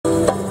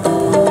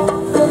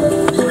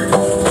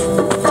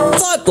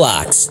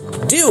roadblocks,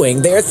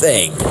 doing their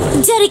thing.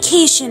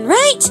 Dedication,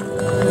 right?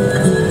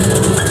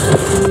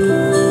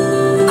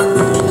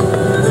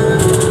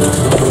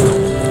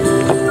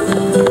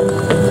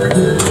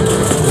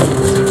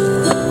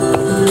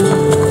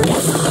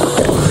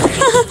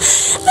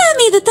 That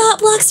made the thought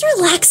blocks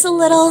relax a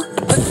little.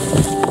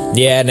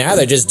 Yeah, now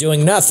they're just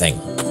doing nothing.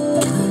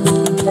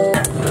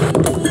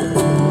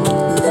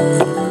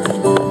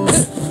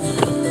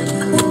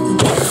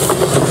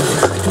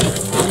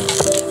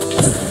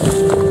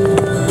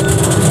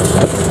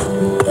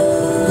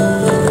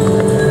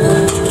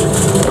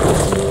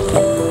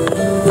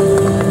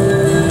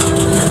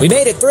 We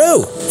made it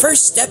through!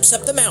 First steps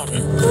up the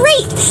mountain.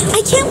 Great!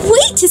 I can't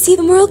wait to see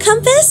the moral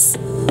compass.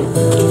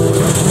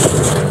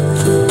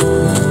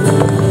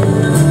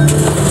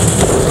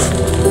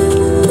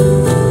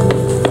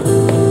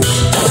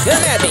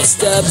 Come at me,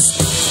 Stubbs.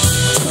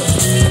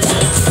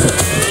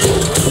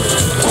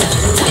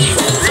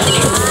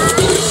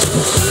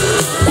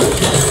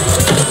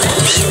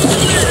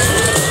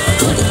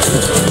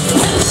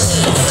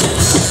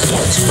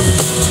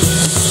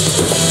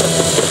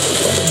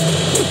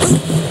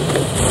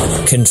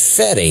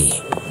 Confetti.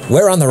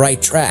 We're on the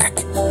right track.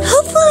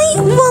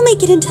 Hopefully, we'll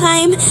make it in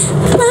time.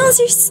 Clowns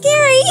are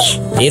scary.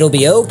 It'll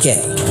be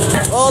okay.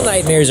 All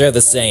nightmares are the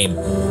same.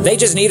 They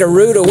just need a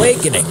rude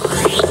awakening.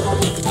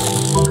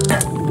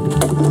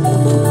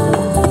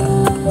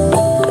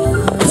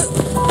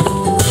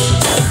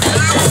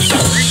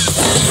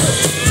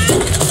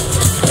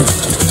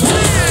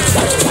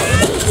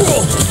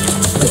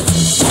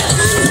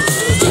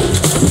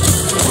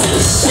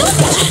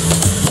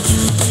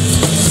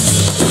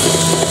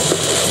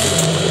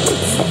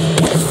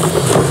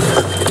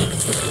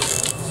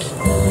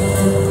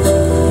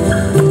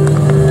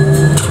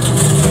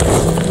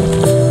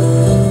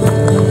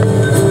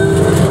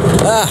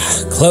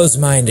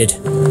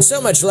 Close-minded. So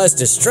much less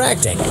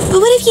distracting. But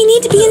what if you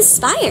need to be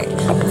inspired?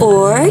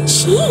 Or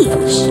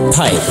change?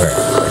 Piper,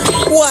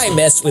 why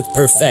mess with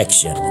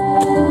perfection?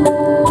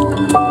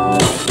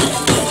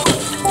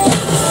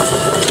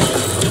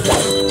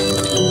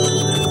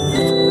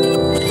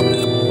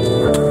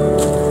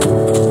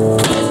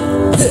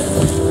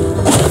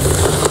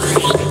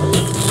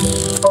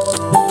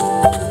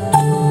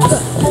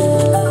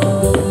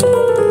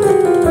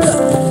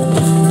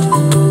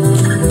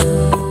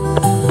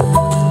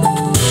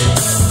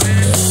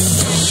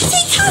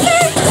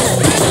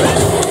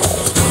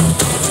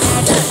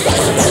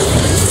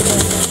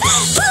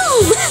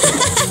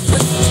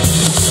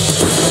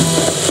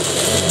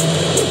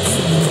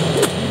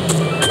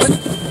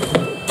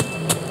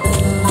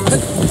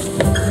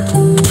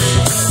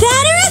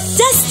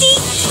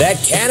 That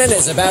cannon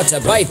is about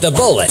to bite the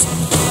bullet.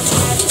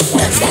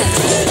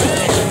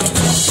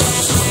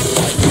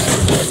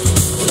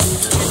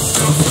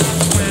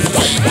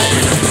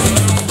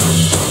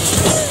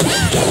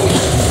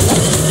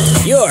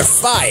 You're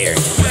fired.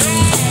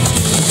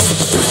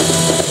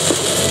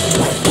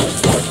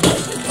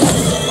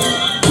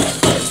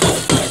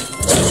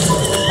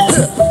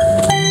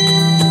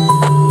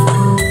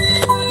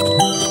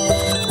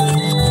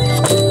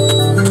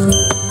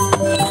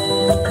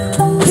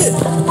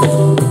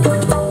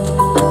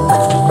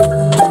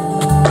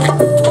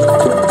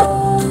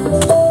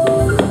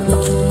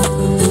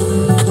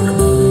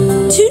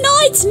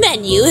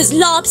 Menu is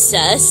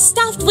lobster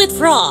stuffed with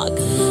frog.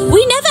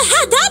 We never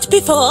had that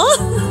before.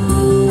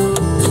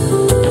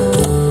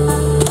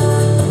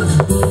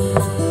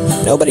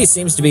 Nobody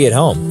seems to be at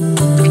home.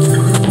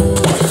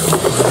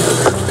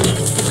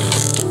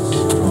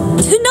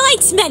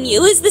 Tonight's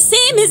menu is the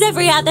same as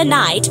every other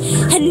night,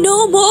 and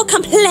no more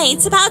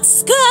complaints about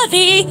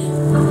scurvy.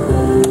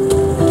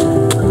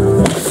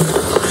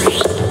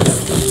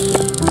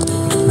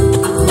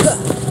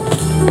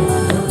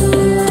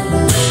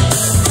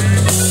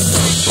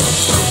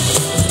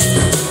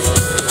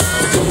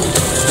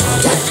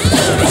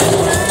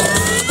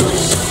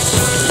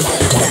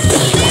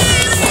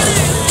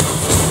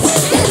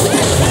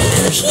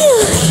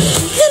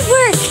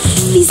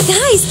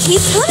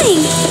 Keep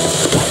coming.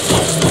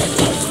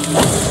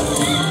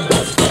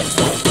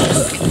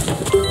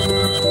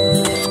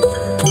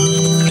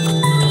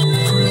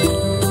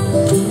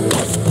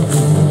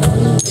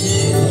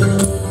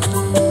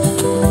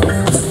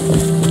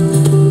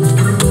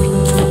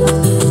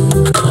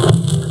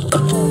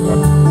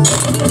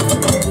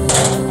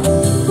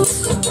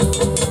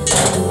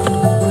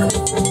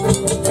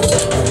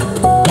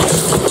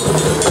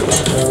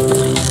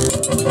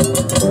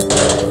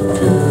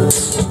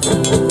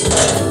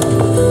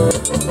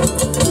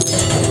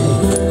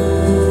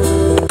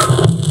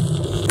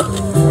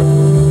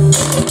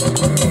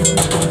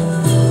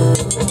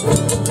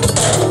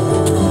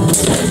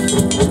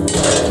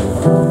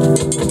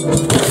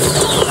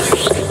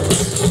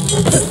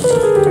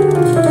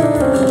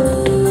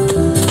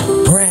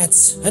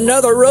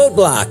 Another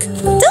roadblock.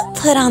 Don't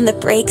put on the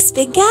brakes,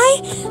 big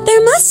guy.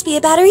 There must be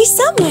a battery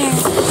somewhere.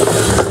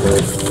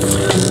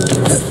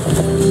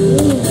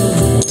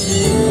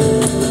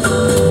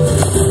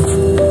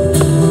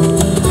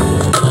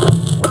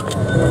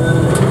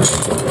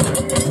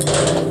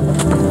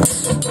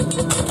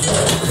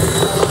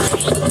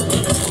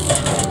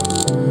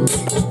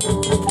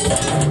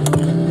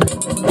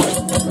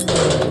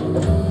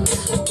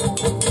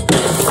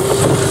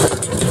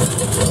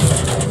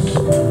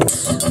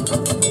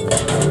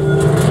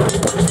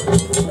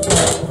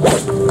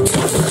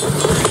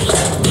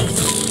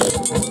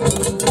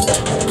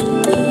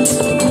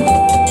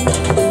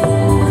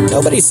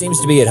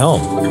 be at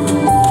home.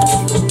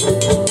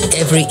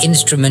 Every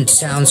instrument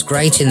sounds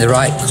great in the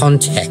right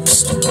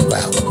context.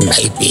 Well,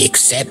 maybe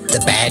except the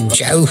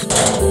banjo.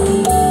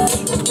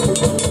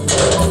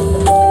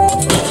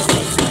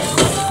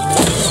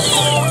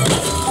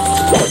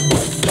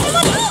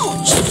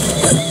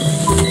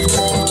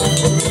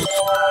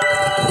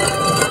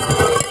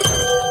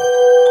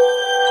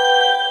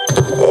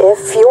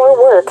 If your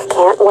work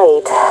can't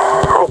wait,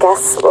 I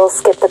guess we'll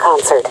skip the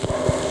concert.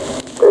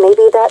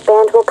 Maybe that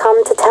band will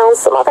come to town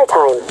some other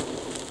time.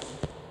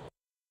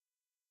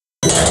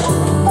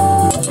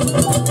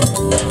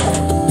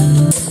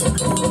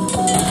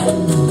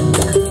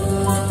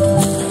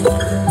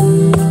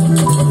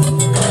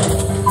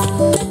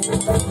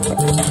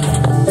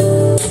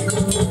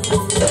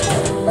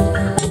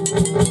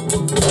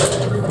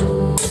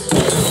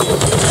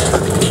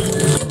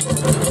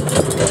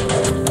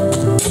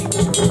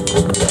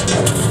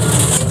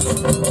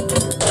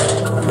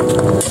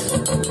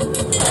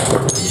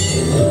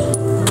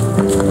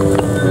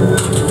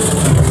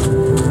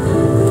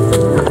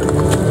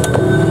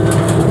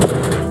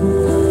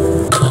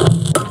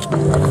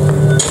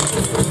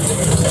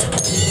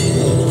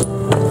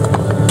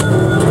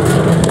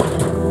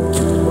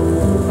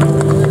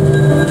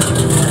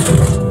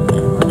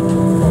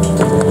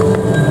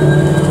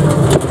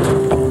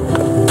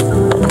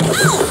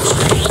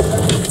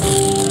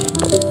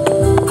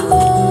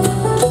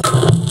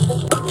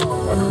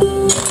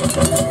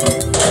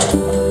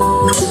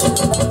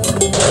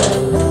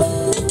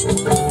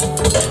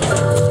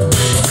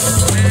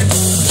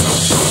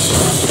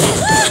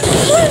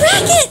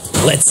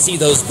 Let's see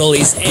those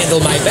bullies handle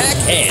my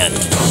backhand.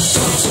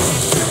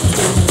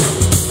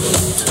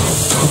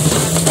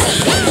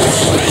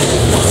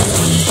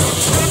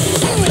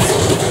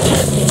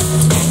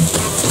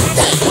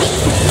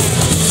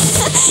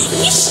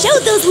 You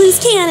showed those loose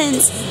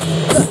cannons.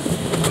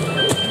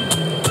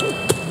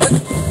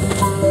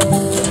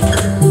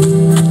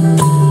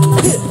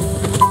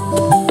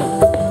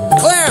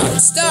 Clown,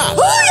 stop!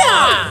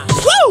 Hoo-yah!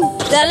 Woo!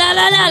 La la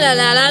la la la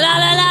la la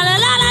la la la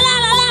la la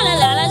la la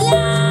la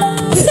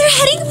la. They're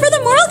heading for the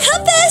moral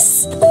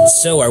compass.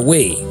 So are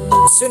we.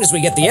 As soon as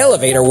we get the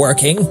elevator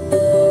working.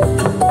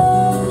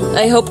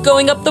 I hope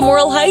going up the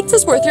moral heights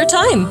is worth your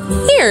time.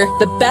 Here,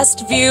 the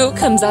best view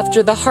comes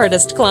after the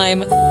hardest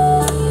climb.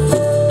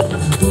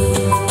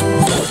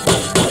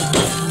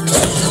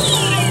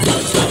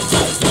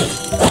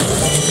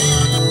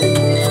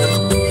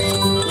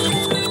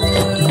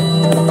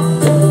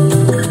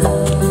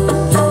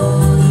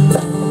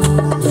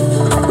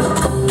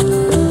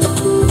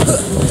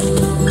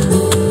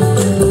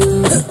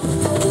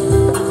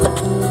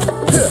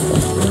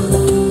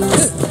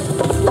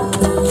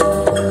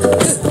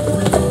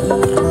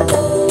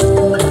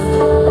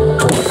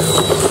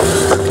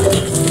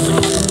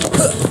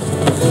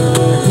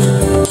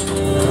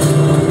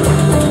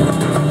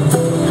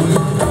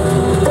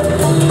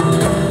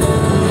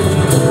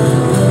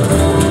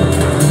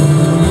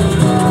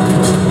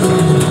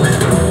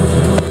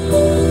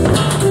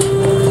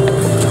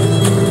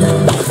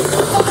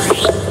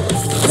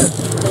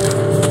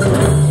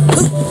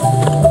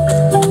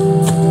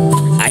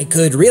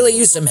 Could really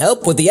use some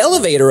help with the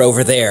elevator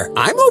over there.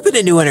 I'm open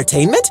to new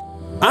entertainment.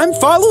 I'm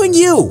following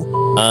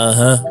you.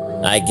 Uh-huh.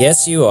 I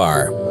guess you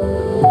are.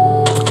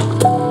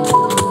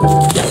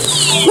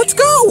 Let's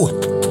go!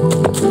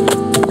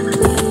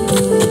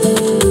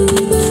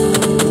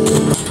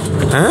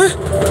 Huh?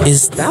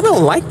 Is that a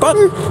like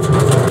button?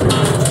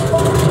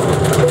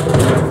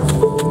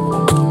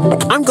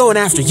 I'm going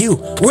after you.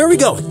 Where are we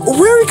going?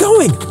 Where are we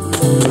going?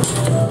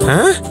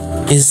 Huh?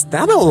 Is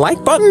that a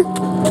like button?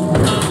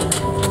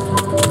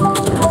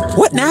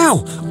 What now?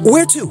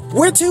 Where to?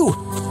 Where to?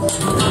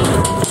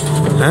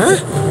 Huh?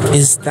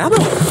 Is that a...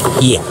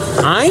 Yeah,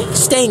 I'm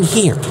staying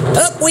here.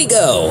 Up we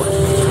go.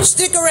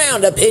 Stick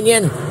around,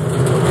 Opinion.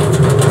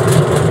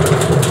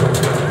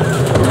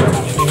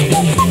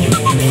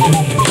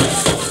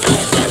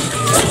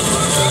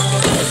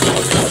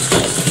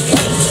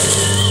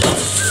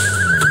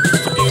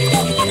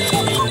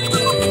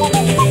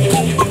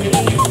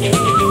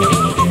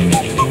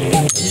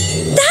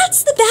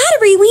 That's the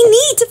battery we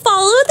need to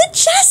follow the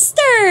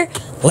Chester.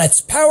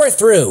 Let's power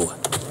through.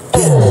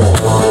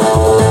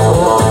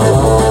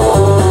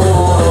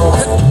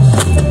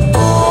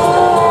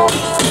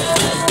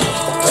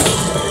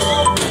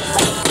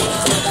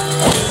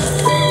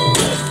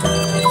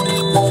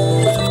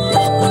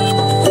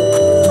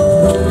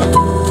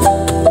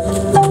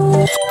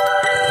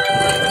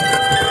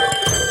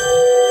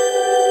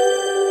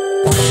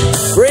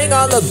 Bring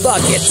on the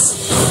buckets.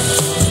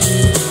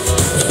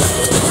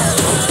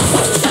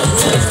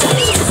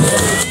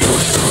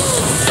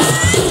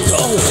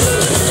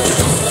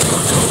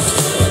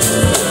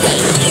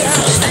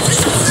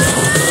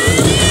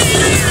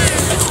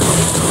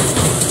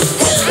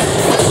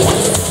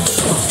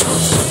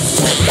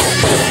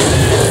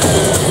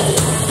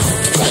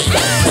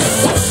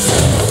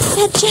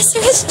 That Jester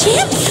has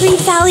jammed Green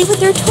Valley with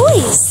their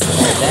toys.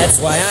 That's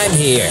why I'm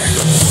here.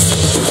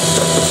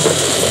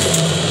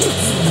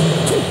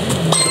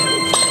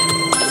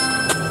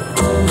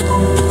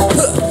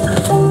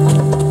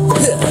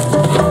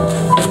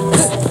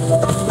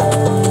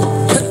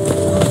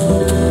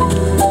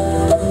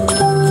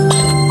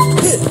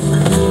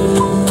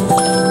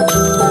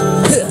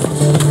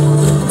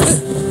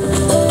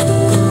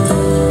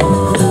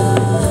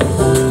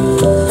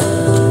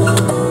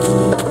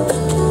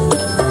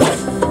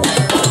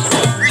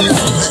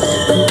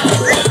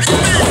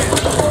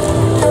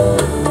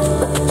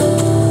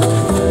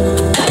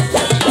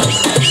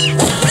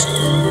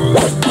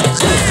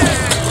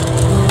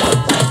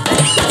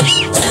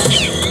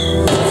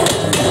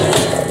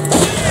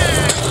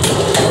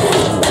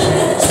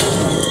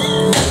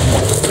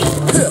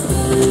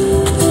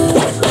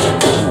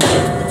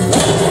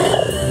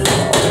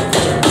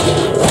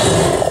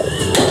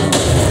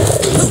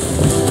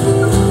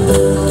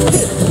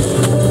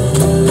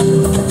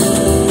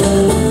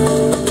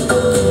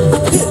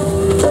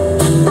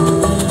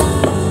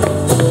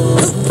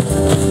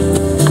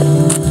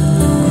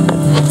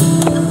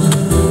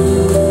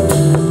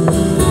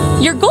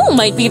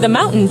 might be the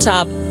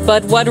mountaintop,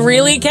 but what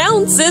really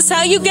counts is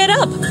how you get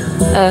up.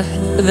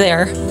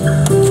 There.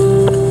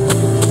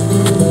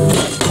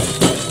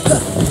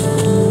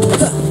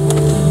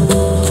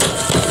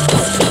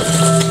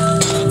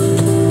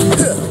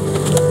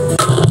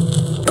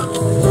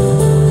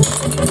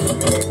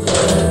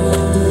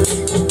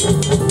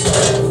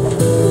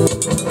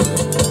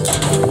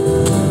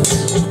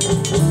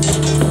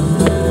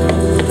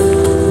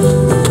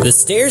 The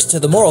stairs to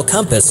the moral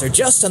compass are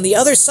just on the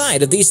other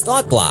side of these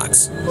thought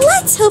blocks.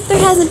 Let's hope there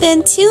hasn't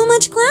been too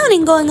much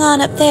clowning going on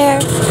up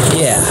there.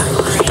 Yeah,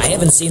 I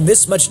haven't seen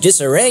this much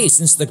disarray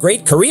since the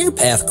Great Career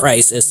Path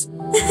Crisis.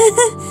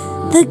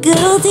 The good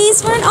old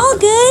days weren't all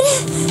good.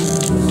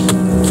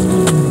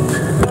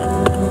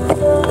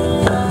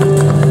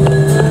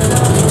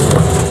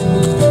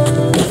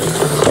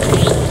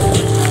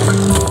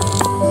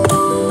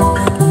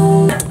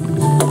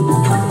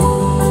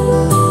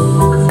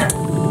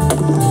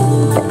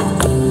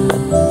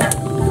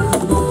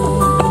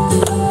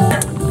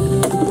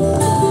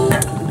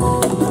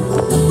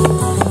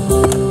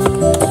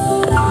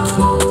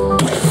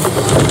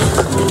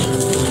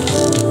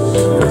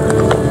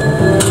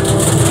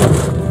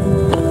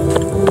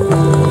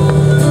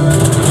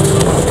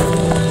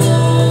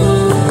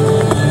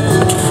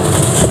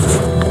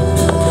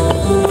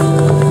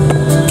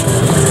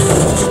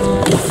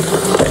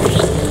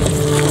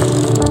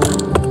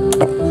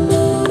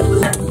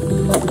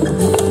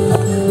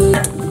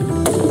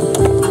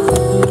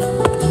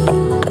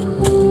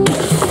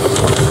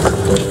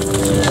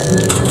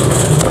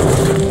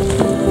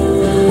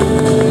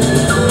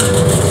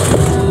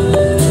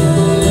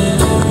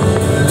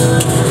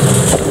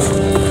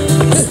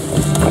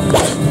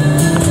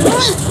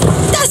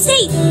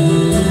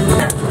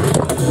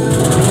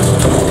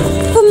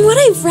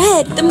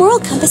 The moral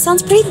compass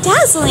sounds pretty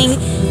dazzling.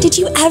 Did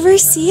you ever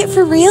see it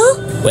for real?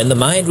 When the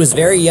mind was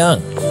very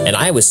young, and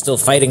I was still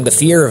fighting the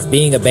fear of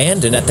being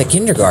abandoned at the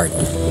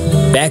kindergarten.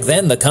 Back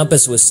then, the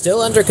compass was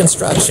still under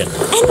construction.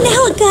 And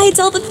now it guides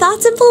all the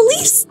thoughts and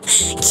beliefs.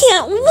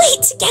 Can't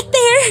wait to get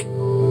there.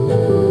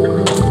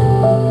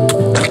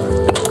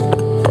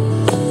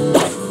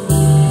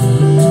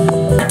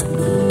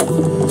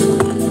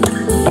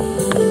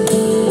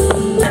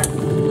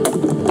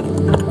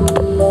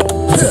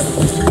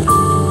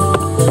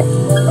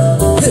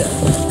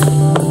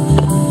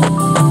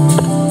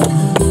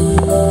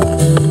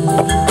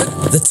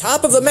 The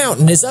top of the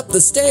mountain is up the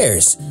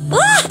stairs.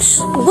 Ah!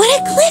 What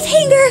a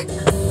cliffhanger!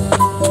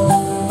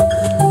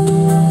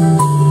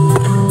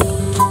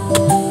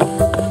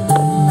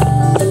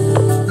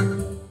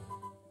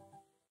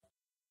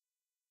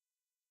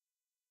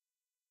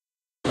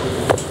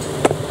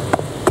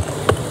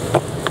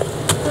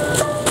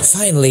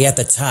 Finally at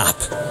the top.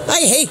 I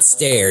hate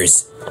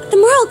stairs. The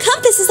moral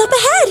compass is up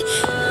ahead.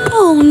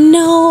 Oh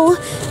no.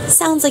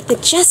 Sounds like the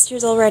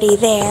jester's already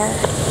there.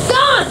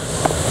 Gone!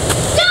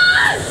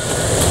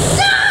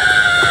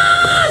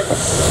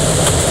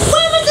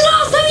 When was the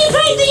last time you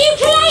played the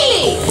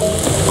ukulele?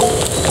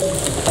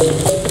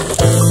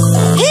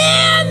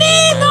 Hear me,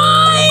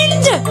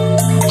 mind!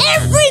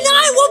 Every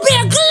night will be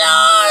a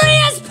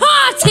glorious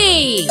party!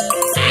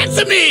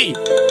 Answer me!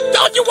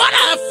 Don't you want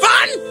to have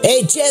fun?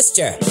 Hey,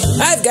 Jester,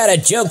 I've got a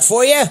joke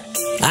for you.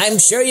 I'm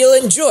sure you'll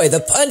enjoy the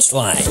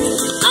punchline.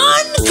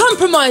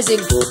 Uncompromising.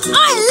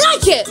 I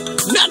like it.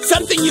 Not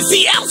something you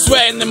see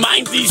elsewhere in the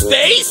mind these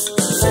days.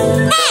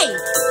 Hey,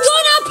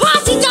 join our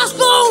party,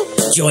 Dustball.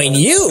 Join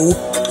you?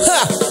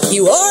 Ha!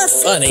 You are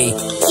funny.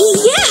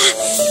 Yeah,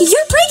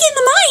 you're breaking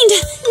the mind,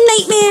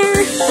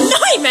 Nightmare.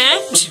 Nightmare?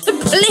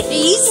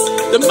 Please?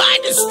 The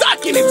mind is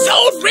stuck in its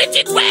old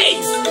rigid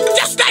ways,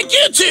 just like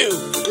you two.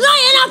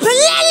 Lighten up and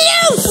let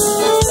loose.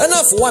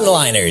 Enough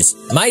one-liners.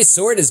 My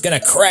sword is gonna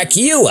crack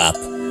you up.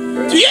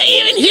 Do you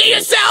even hear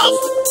yourself?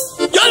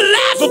 You're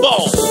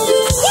laughable.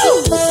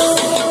 Woo!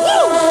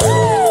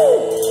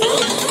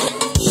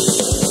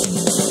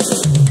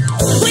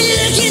 When you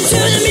look into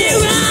the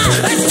mirror,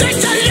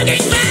 expect a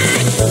looking back.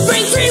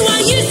 Break free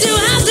while you still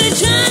have the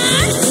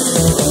chance.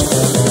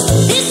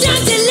 It's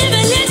time to live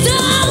a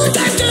little.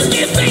 Time to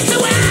give face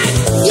away.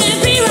 Yeah,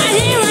 be right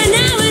here, right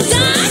now, and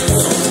dance.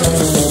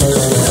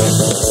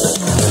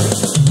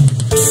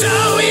 So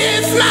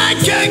here's my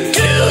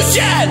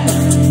conclusion.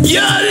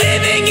 You're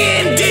living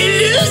in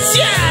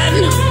delusion.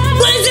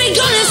 When's it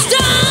gonna stop?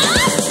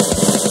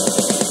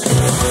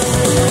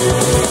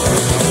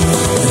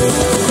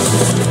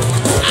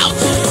 Oh,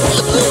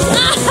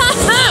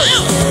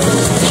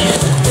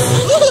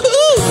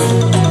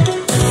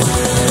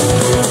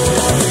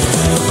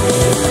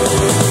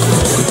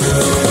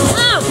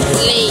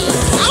 please.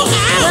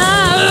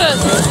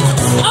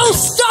 Oh,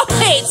 stop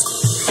it!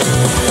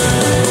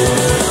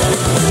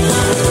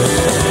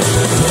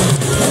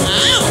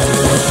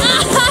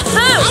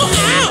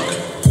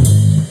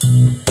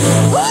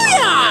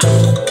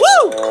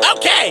 Woo!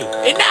 Okay,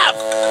 enough.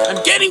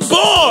 I'm getting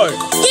bored.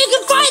 You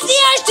can fight the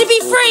urge to be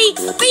free,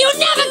 but you'll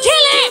never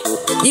kill it!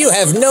 You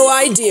have no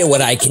idea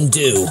what I can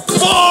do.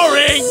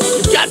 Boring.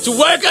 You've got to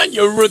work on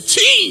your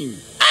routine.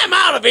 I'm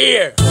out of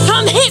here.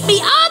 Come hit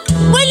me up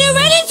when you're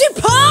ready to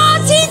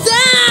party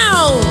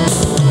down!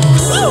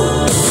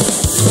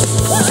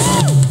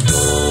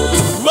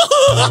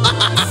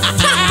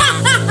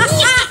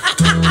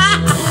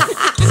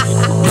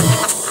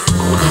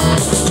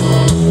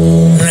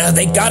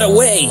 They got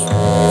away.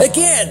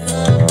 Again.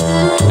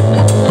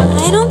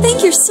 I don't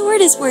think your sword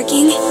is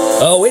working.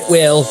 Oh, it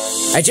will.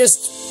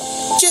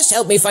 Just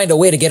help me find a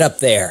way to get up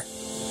there.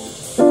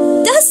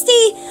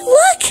 Dusty,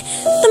 look!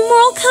 The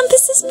moral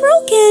compass is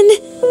broken.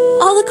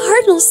 All the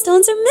cardinal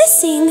stones are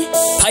missing.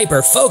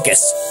 Piper,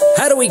 focus.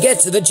 How do we get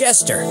to the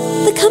jester?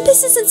 The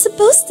compass isn't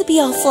supposed to be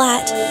all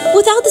flat.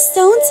 Without the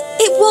stones,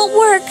 it won't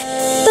work.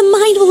 The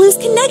mind will lose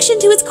connection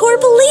to its core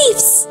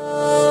beliefs.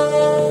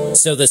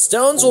 So the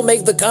stones will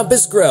make the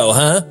compass grow,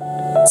 huh?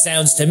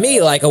 Sounds to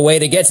me like a way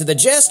to get to the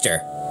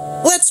jester.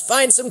 Let's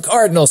find some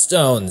cardinal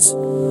stones.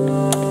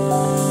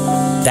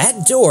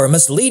 That door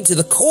must lead to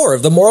the core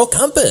of the moral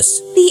compass.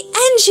 The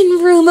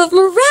engine room of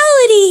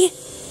morality.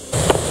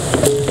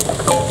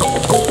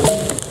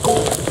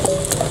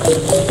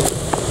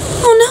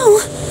 Oh no,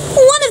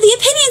 one of the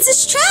opinions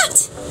is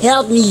trapped.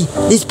 Help me,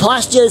 this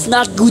posture is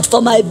not good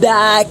for my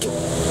back.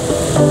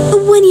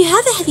 When you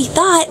have a heavy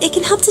thought, it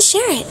can help to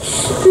share it.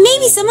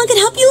 Maybe someone can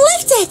help you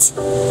lift it.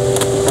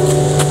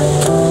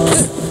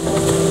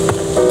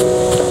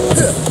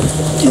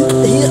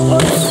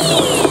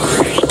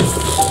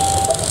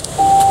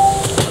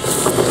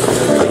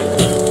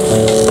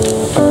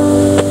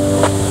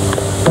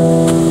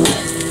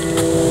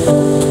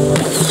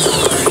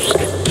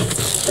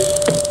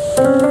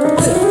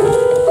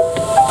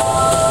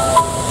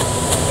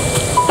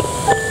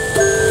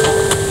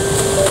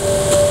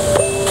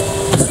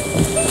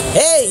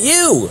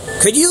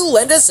 Could you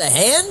lend us a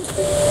hand?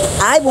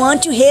 I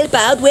want to help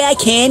out where I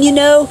can, you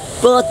know,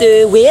 but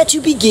where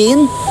to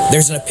begin?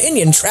 There's an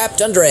opinion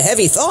trapped under a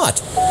heavy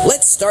thought.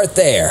 Let's start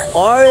there.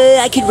 Or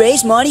I could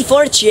raise money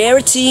for a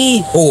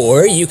charity.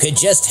 Or you could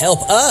just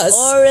help us.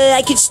 Or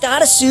I could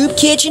start a soup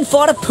kitchen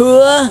for the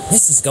poor.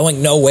 This is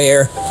going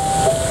nowhere.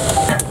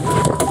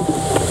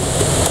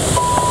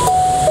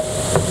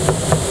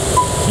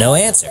 No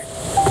answer.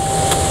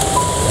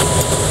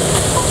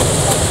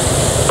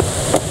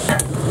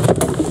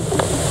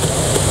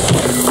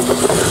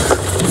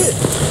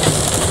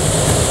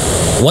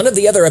 One of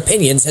the other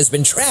opinions has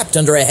been trapped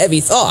under a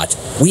heavy thought.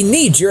 We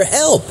need your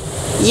help.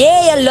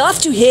 Yeah, I love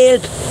to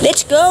help.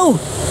 Let's go.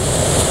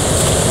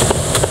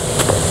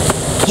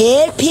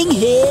 Helping,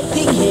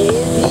 helping,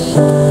 helping.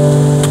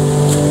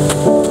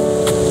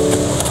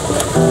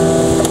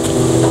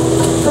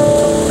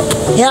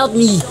 Help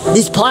me.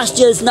 This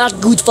posture is not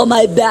good for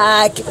my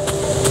back.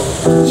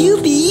 You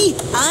be,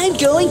 I'm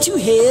going to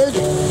help.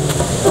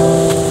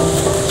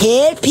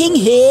 Helping,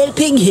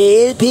 helping,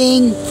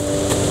 helping.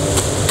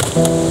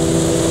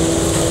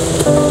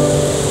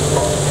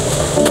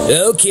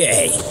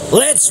 Okay,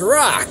 let's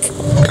rock.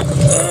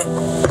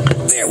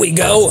 There we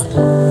go.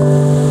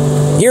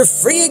 You're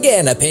free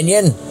again,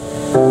 Opinion.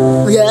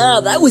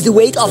 Yeah, that was the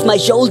weight off my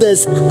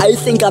shoulders. I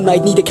think I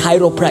might need a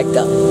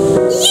chiropractor.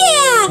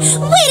 Yeah!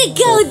 Way to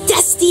go,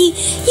 Dusty!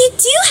 You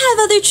do have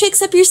other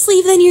tricks up your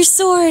sleeve than your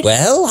sword.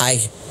 Well,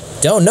 I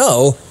don't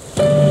know.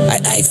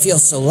 I feel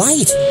so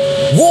light.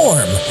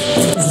 Warm.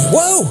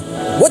 Whoa!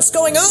 What's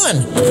going on?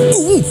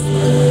 Ooh.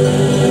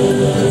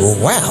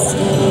 Wow.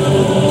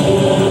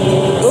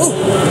 Oh,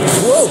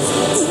 whoa.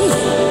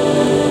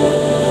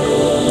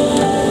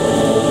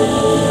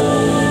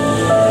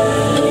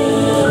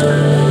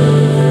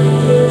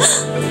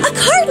 A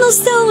cardinal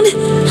stone!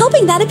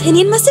 Helping that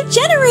opinion must have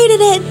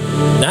generated it.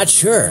 Not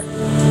sure.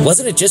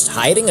 Wasn't it just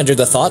hiding under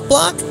the thought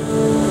block?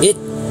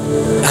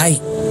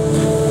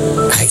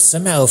 I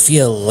somehow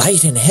feel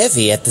light and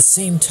heavy at the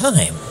same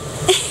time.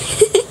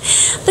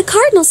 The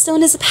cardinal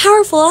stone is a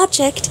powerful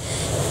object,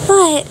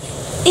 but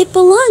it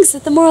belongs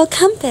at the moral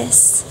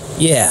compass.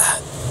 Yeah,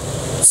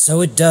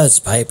 so it does,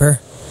 Piper.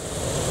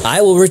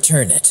 I will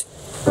return it.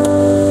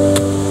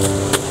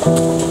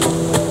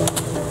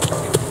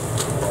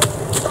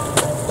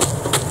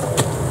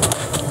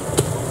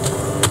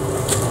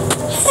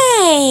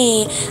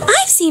 Hey,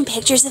 I've seen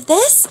pictures of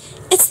this.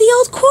 It's the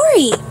old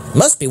quarry.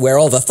 Must be where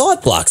all the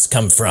thought blocks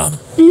come from.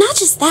 Not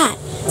just that.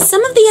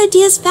 Some of the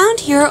ideas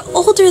found here are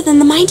older than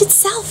the mind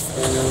itself.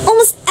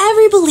 Almost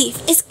every belief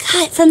is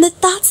cut from the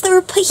thoughts that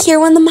were put here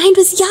when the mind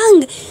was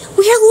young.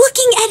 We are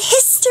looking at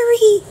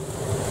history.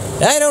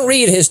 I don't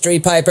read history,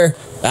 Piper.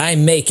 I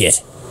make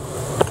it.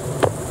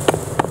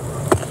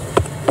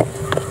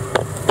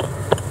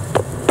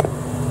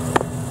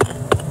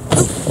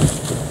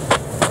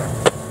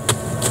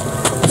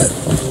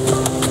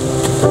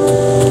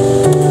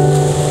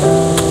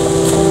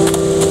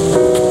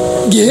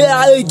 Yeah,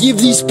 I'll give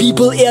these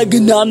people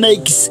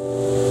ergonomics.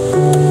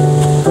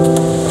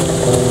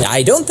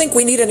 I don't think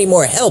we need any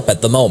more help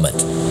at the moment.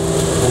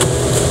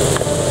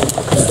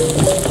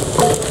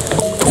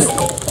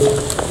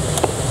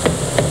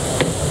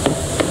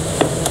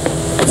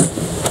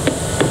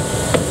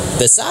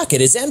 The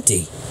socket is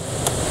empty.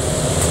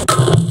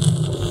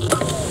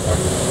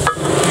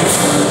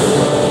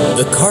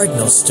 The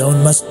cardinal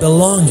stone must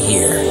belong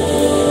here.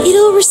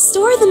 It'll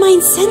restore the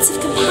mind's sense of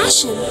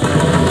compassion. Ooh,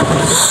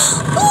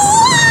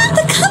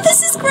 the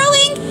compass is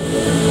growing!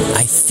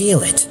 I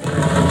feel it.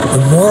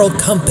 The moral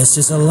compass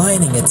is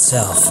aligning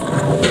itself.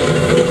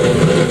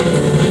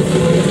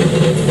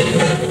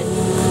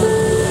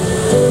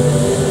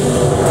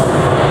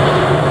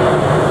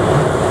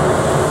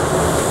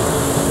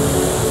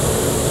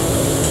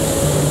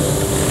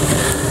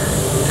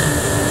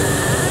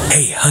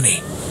 Hey,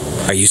 honey,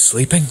 are you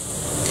sleeping?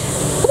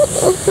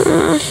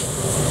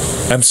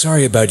 I'm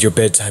sorry about your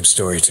bedtime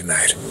story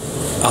tonight.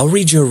 I'll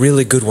read you a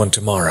really good one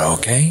tomorrow,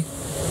 okay?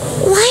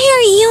 Why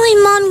are you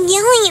and Mom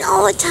yelling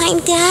all the time,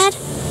 Dad?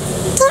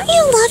 Don't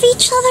you love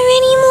each other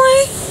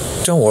anymore?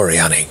 Don't worry,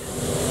 honey.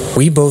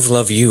 We both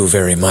love you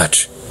very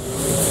much.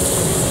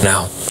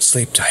 Now,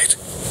 sleep tight.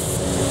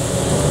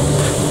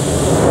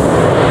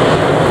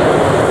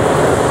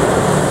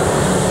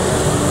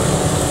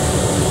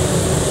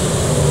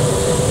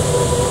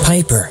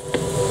 Piper,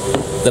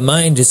 the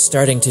mind is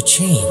starting to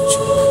change.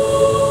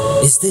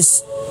 Is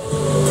this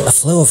a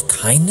flow of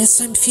kindness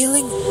I'm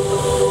feeling?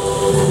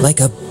 Like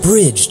a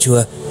bridge to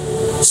a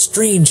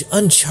strange,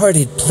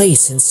 uncharted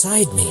place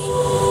inside me.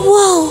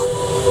 Whoa!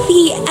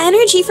 The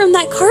energy from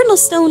that cardinal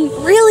stone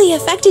really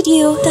affected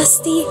you,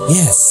 Dusty.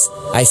 Yes,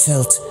 I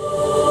felt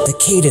the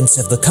cadence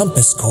of the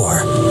compass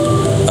core.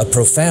 A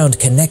profound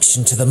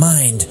connection to the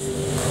mind.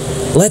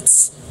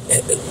 Let's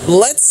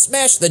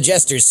smash the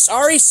jester's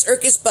sorry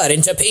circus butt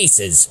into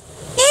pieces.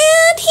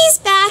 And he's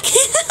back.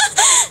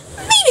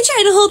 Maybe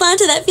try to hold on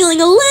to that feeling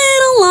a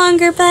little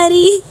longer,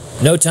 buddy.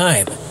 No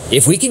time.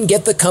 If we can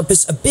get the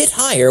compass a bit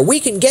higher, we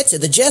can get to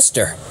the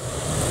jester.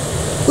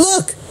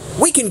 Look,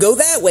 we can go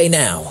that way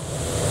now.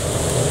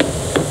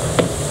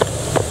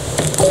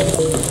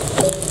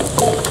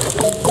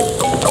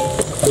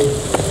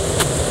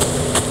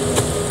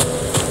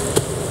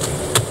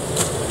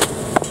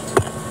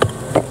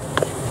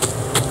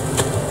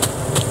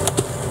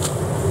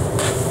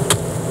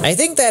 I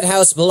think that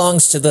house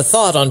belongs to the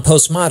thought on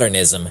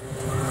postmodernism.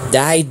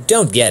 I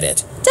don't get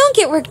it. Don't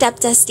get worked up,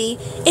 Dusty.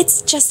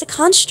 It's just a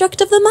construct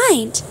of the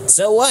mind.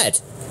 So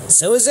what?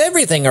 So is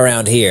everything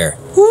around here.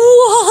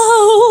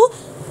 Whoa!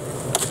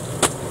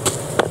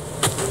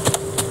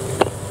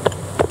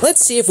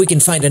 Let's see if we can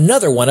find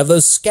another one of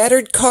those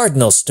scattered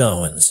cardinal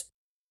stones.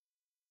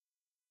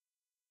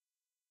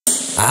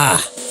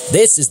 Ah,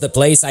 this is the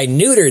place I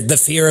neutered the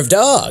fear of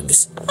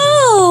dogs.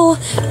 Oh,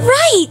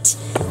 right!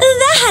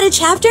 That had a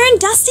chapter in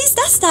Dusty's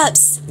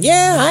Dust-Ups.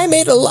 Yeah, I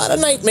made a lot of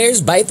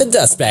nightmares bite the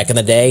dust back in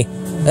the day.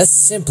 A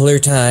simpler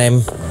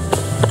time.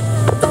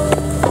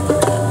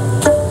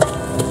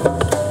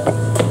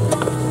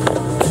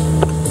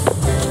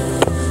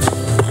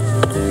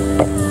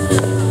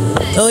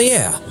 Oh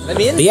yeah,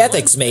 the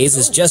ethics maze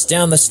is just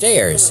down the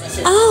stairs.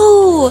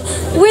 Oh,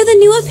 where the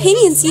new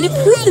opinions need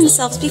to prove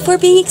themselves before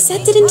being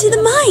accepted into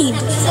the mind.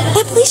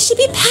 That place should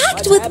be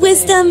packed with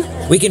wisdom.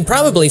 We can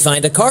probably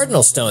find a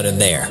cardinal stone in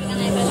there.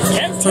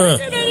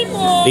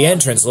 The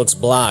entrance looks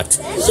blocked.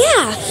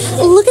 Yeah,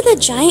 look at that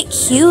giant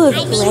queue of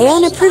gray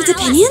unapproved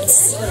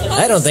opinions.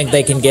 I don't think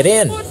they can get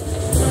in.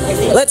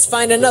 Let's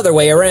find another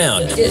way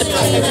around.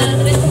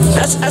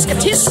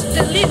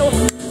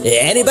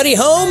 Anybody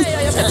home?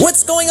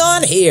 What's going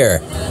on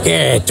here?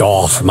 Get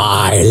off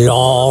my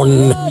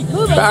lawn.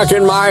 Back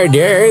in my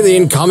day, the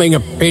incoming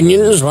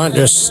opinions weren't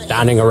just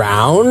standing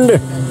around.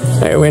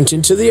 They went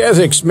into the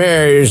ethics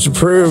maze to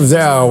prove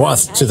their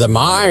worth to the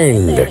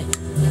mind.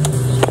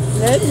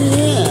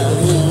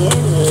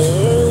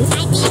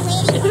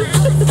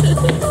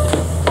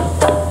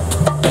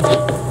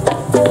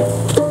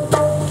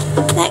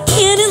 That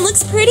cannon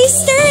looks pretty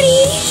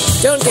sturdy.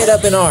 Don't get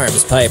up in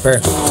arms,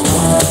 Piper.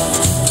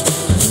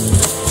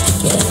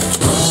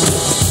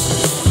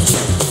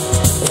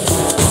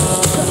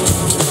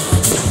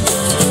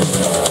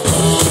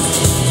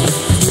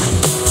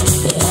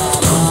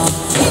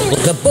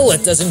 The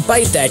bullet doesn't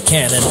bite that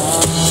cannon.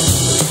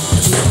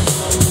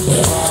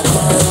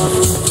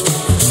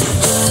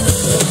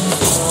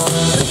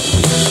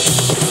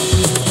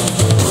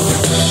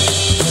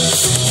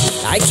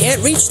 I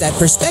can't reach that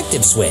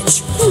perspective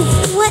switch.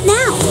 What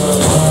now?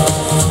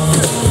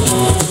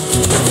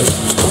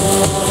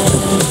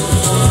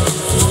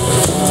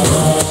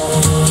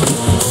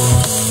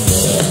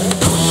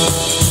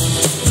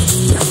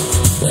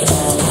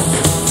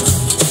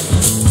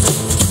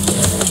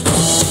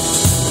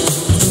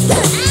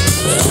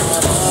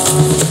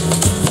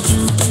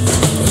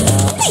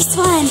 Nice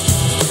one!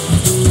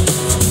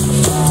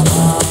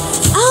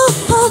 Oh,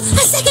 a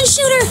second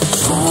shooter!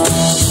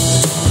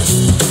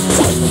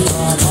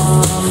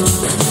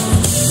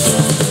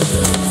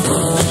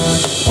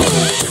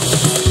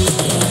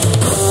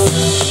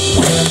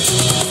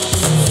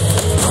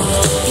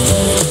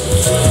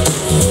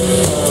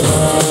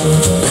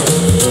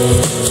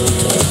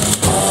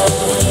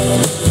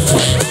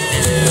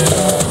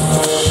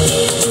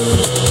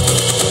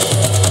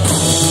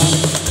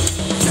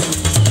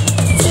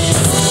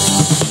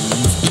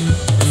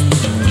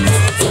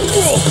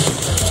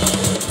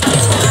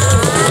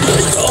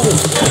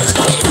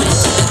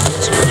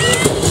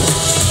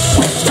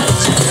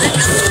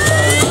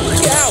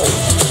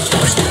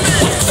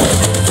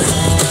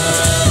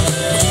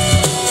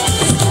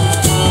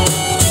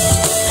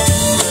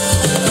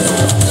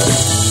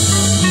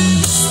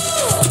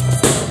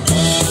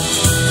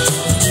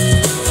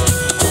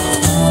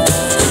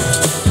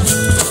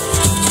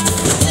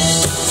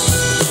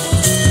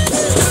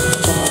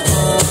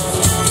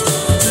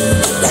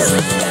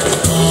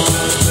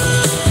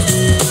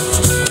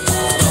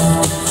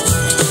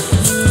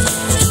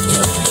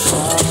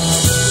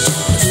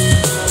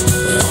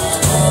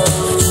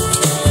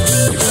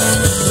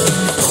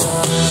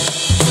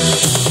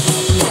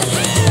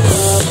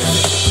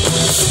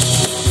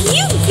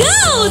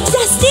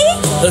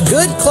 A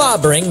good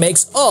clobbering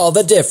makes all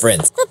the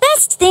difference. The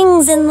best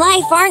things in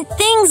life aren't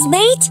things,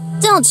 mate.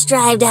 Don't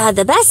strive to have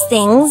the best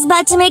things,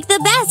 but to make the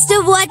best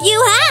of what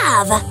you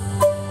have.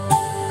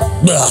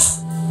 Ugh.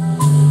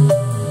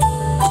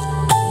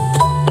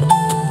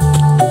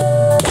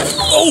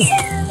 Oh!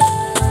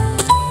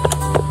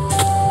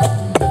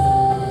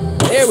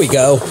 There we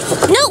go.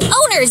 No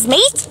owners,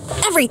 mate.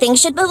 Everything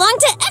should belong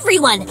to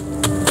everyone.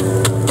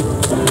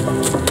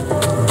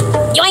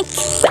 Yoink.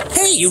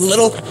 Hey, you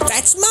little...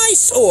 That's my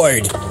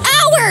sword.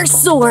 Our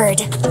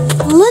sword.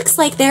 Looks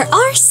like there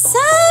are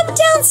some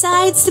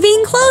downsides to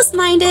being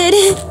closed-minded.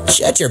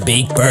 Shut your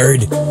beak,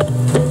 bird.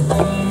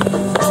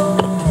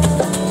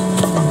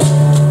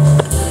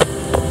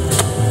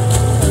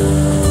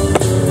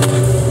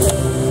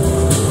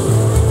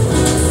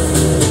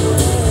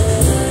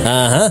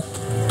 Uh-huh.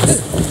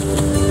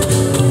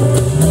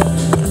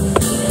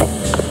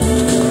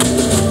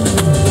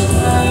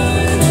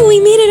 We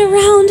made it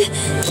around.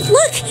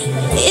 Look,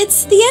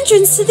 it's the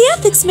entrance to the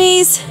ethics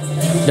maze.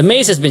 The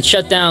maze has been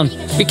shut down.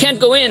 We can't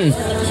go in.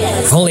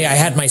 If only I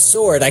had my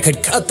sword, I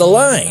could cut the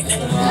line. Be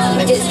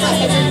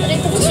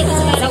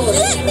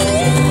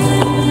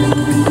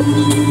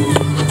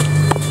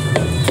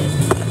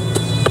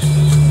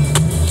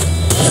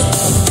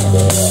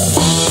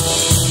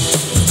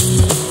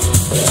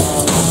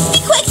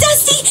quick,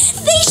 Dusty!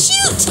 They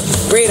shoot!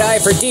 Great eye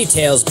for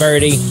details,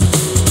 Birdie.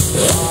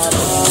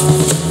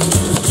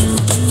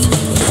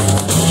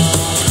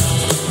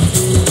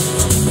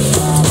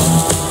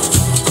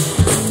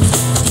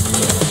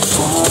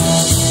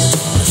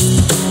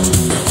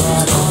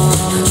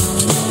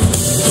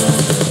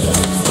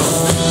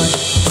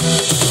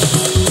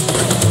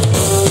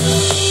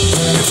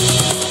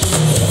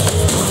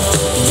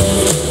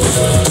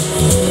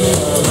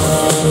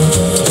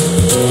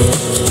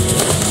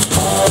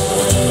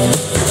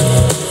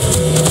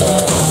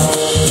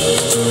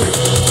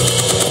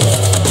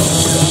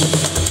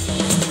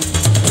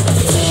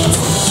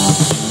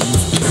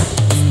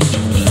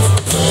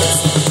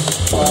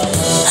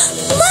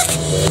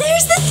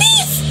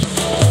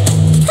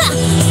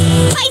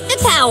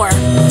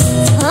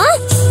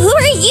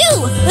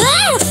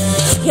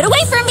 Get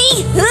away from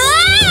me!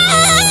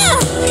 Ah!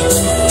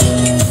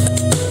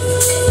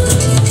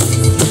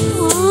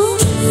 Aww,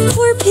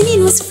 poor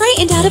Pinion was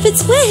frightened out of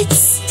its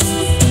wits.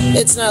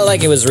 It's not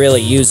like it was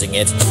really using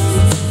it.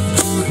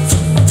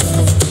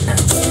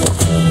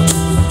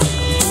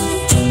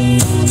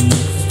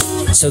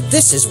 So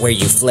this is where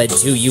you fled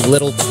to, you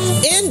little...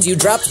 And you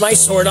dropped my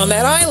sword on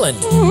that island!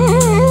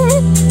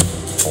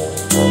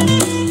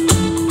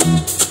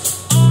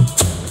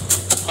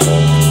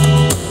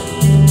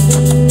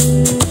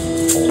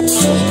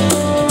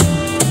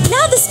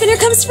 Now the spinner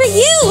comes for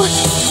you!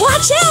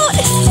 Watch out!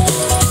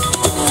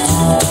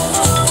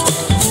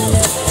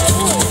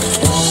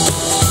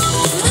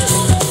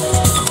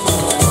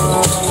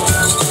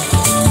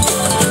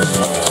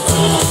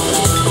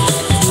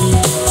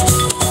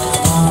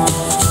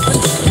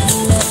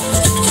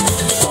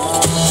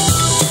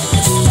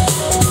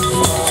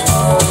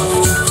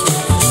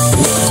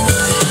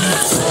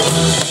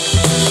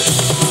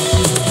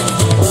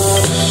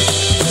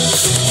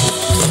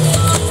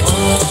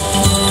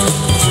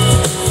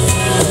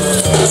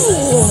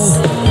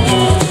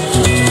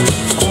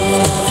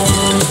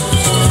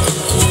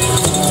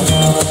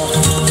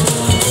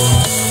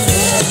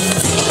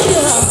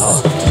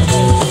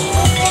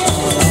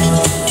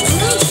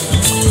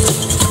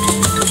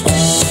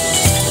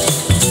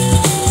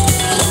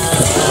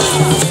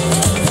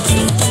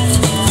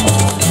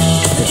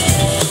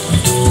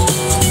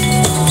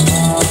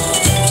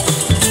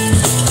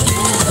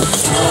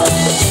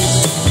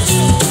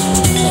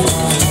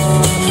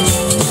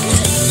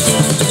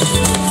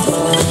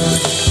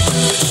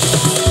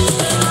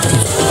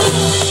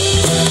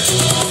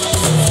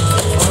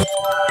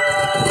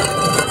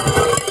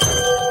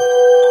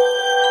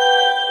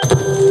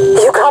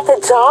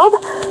 Job?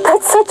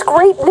 That's such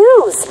great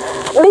news.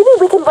 Maybe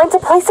we can rent a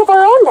place of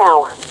our own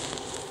now.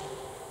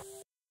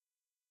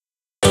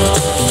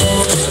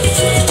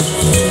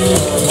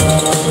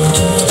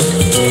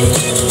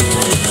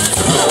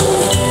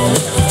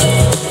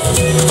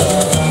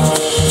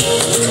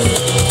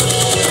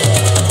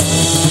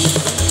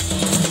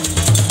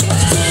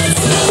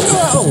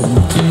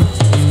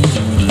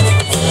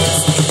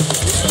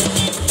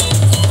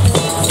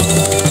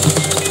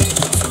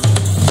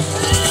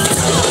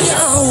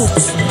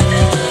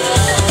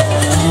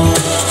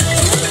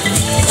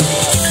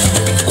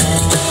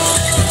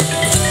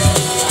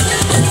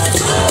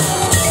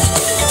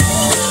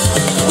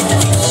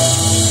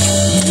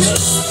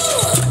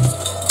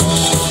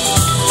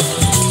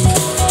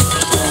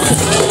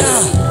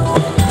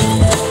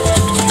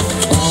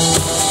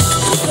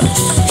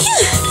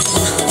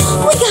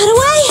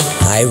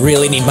 I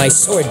really need my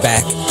sword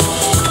back.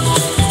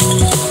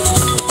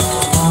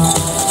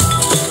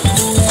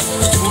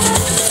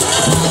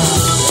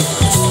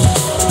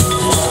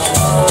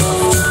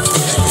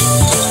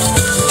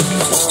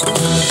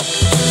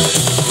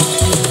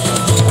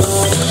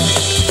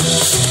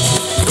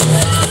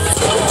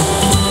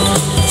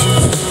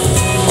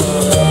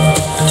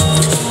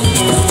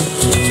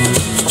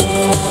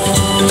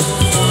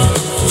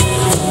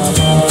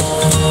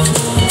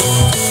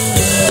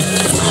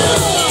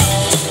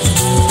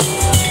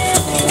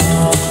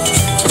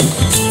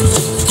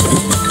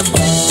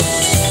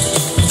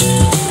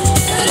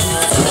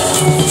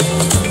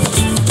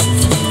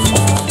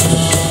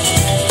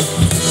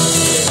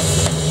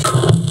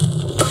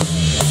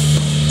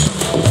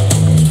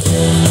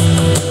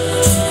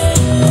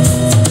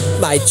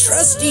 my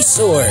trusty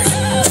sword.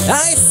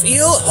 I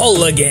feel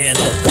whole again.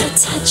 A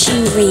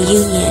touching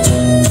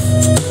reunion.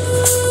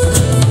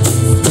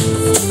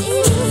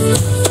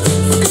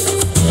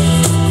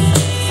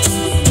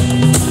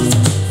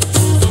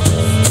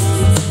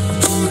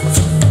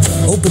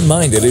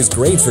 Open-minded is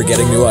great for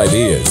getting new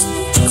ideas.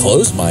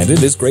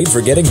 Closed-minded is great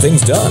for getting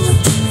things done.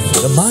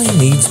 The mind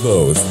needs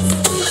both.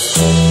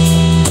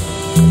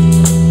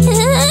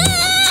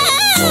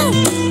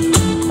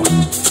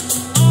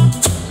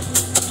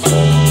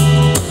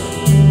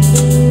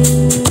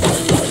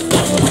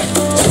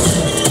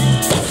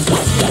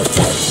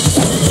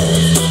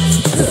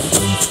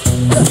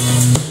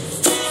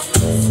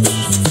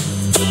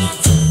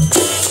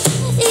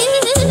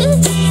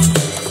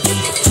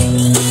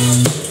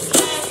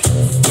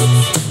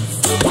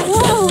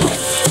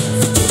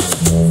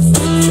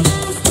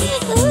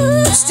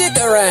 Stick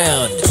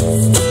around.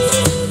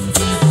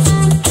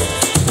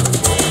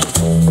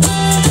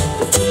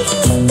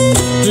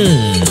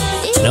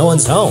 No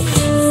one's home.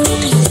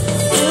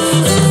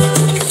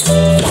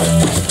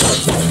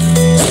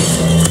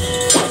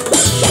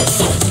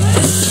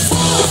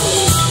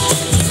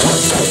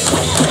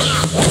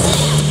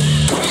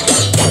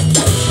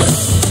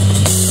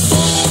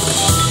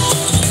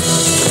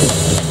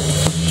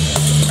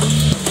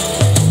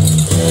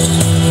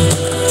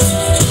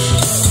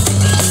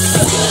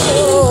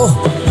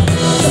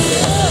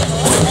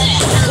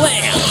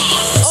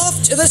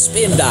 The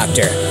spin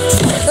doctor.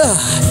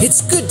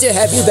 It's good to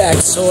have you back,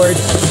 Sword.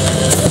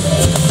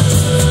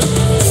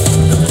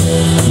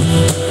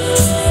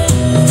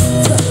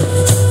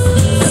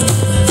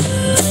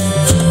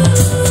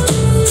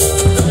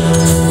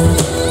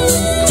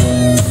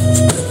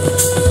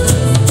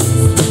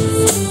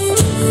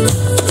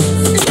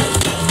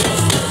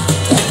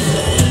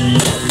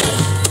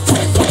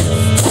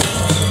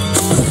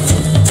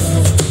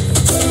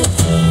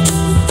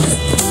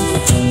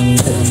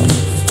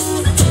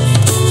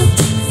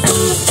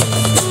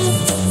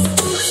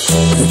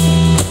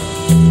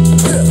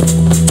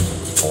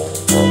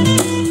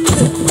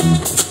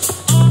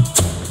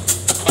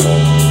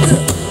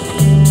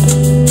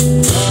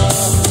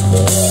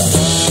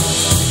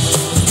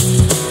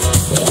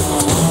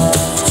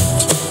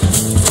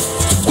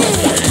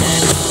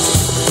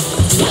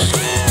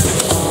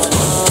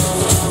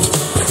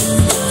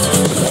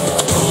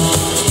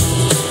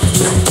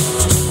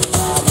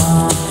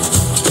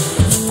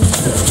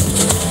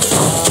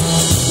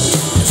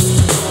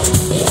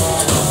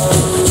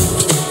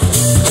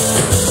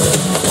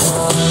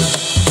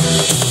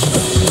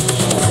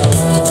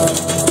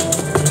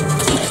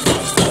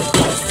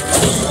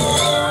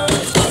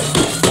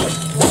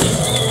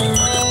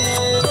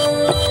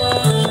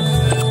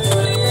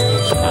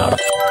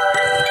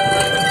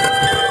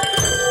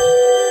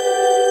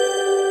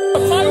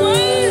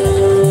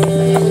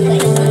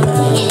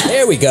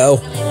 There we go.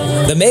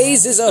 The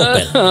maze is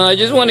open. I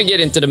just want to get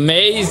into the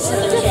maze.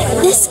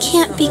 This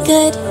can't be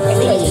good.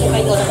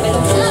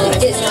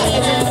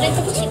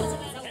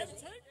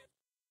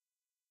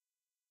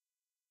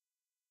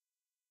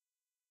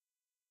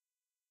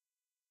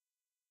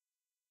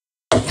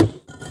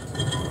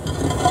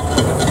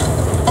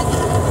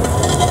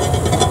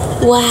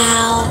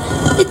 Wow,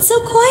 it's so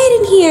quiet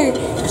in here.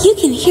 You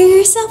can hear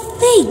yourself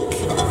think.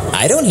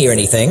 I don't hear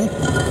anything.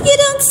 You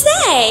don't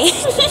say.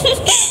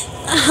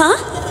 Huh?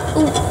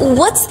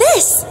 What's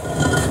this?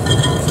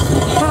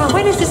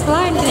 When is this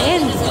line going to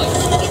end?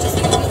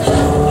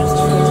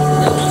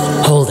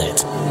 Hold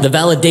it. The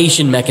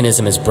validation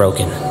mechanism is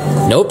broken.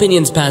 No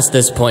opinions past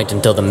this point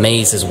until the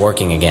maze is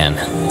working again.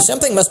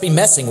 Something must be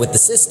messing with the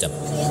system.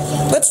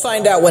 Let's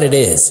find out what it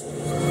is.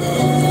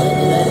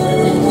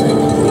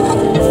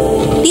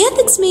 The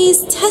ethics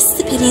maze tests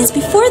opinions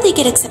before they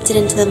get accepted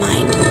into the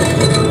mind.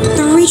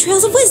 3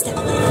 trails of wisdom.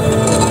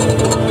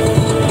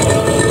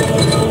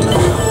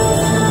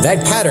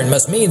 That pattern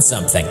must mean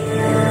something.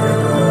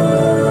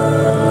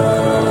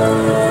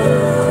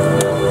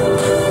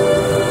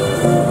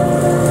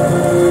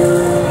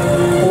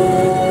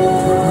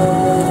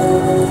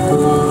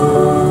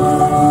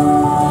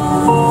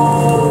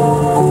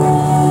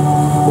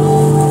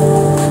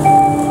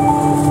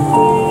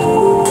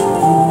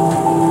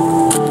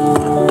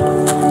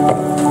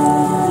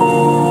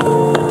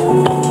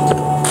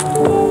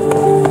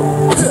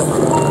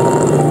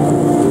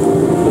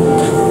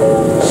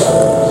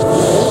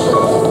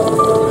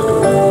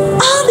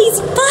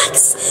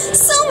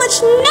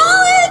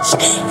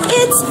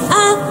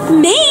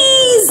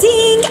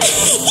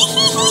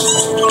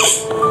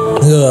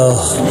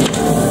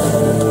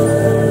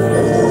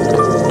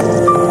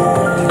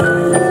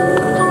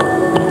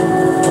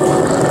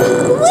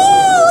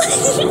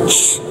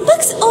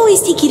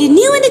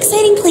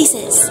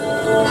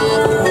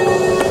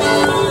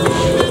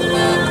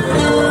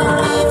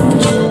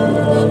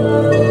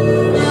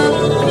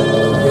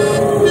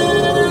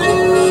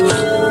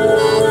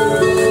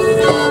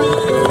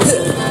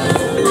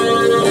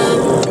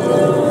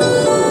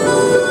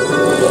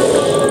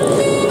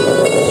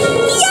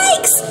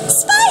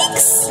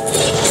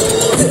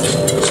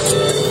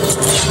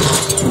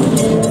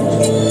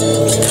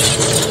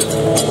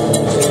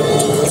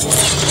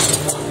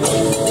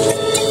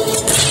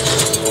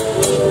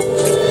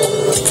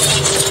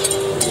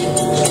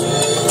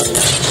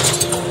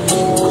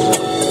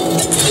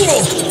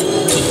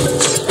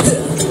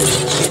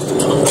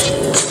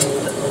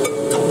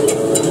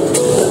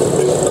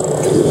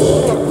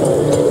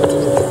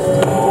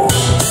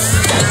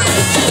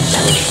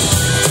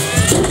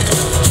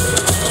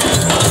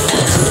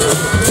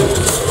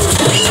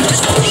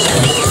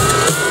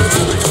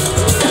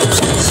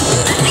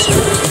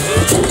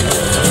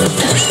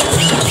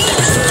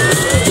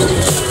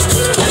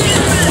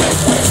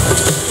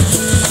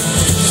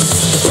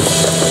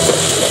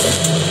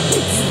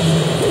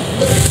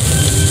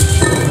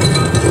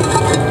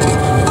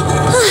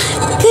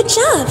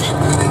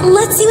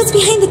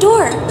 what's behind the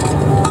door.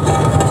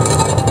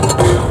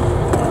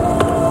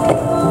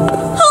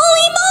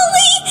 Holy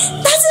moly!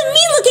 That's a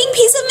mean-looking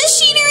piece of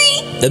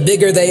machinery! The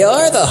bigger they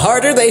are, the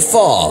harder they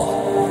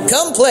fall.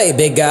 Come play,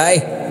 big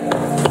guy.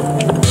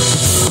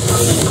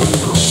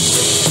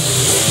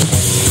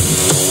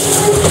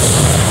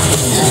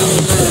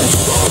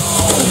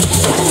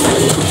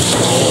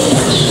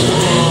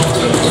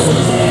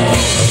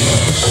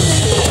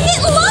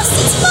 It lost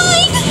its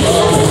mind!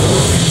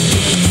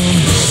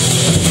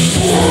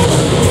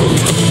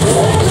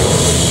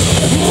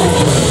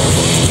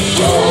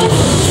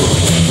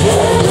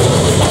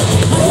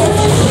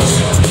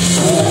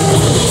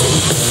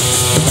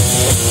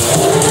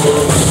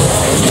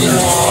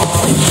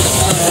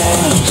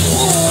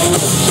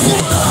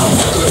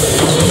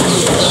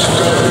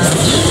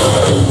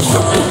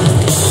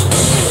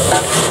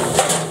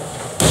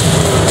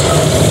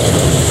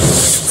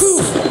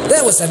 Whew,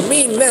 that was a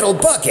mean metal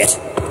bucket.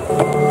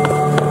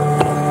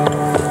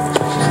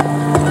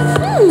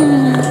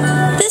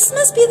 This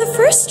must be the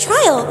first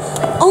trial.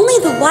 Only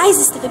the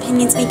wisest of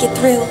opinions make it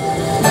through.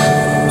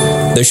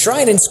 The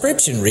shrine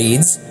inscription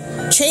reads,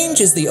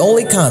 "Change is the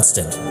only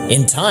constant.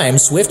 In time,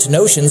 swift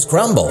notions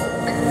crumble.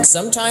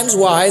 Sometimes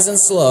wise and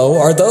slow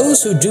are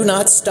those who do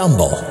not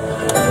stumble."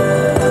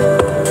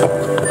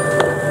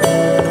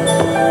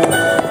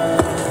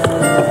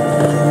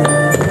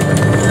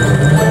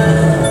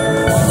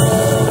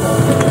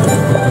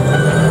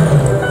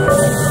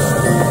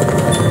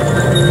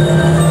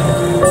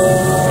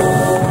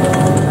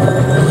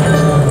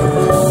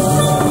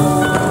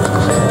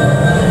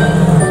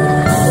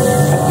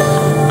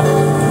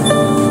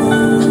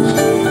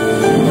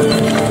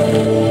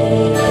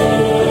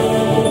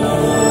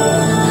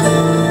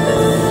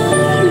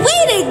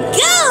 Way to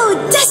go,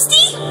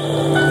 Dusty!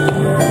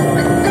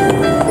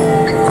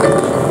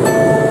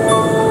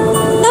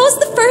 That was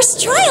the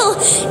first trial.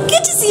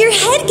 Good to see your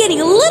head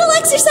getting a little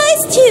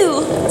exercise,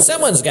 too.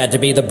 Someone's got to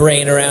be the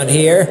brain around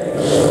here.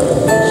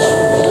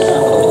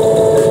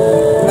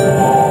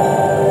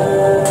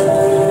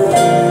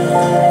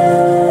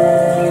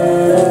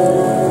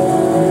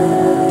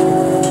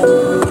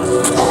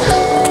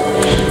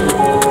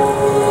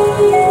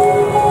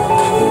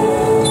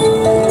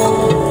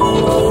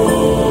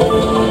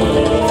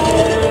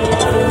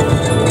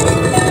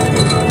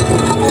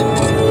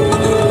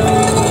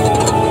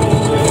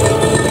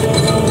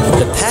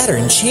 The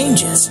pattern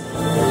changes.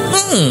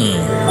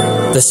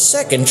 The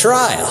second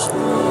trial.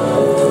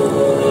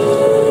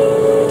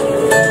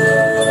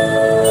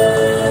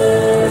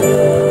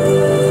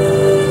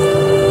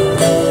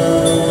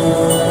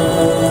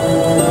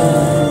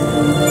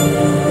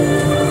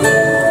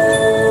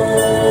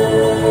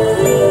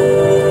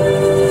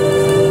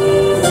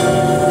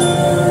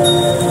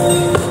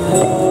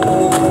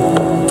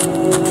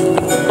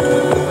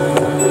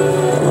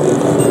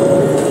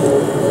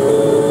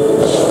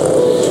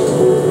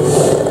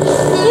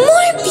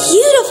 More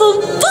beautiful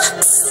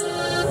books!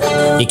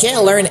 You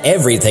can't learn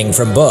everything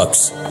from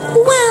books.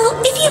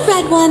 Well, if you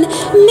read one,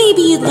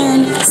 maybe you'd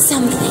learn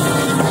something.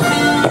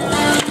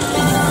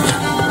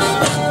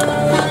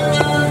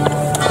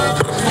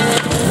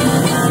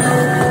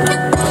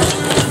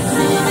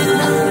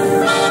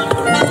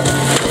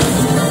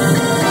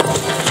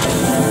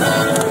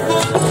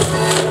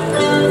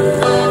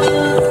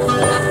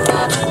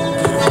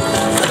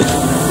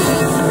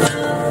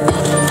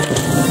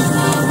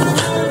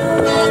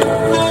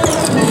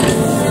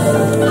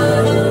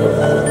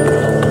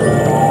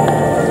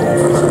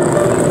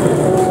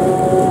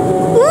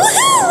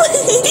 Woohoo!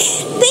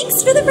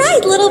 Thanks for the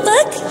ride, little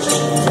book.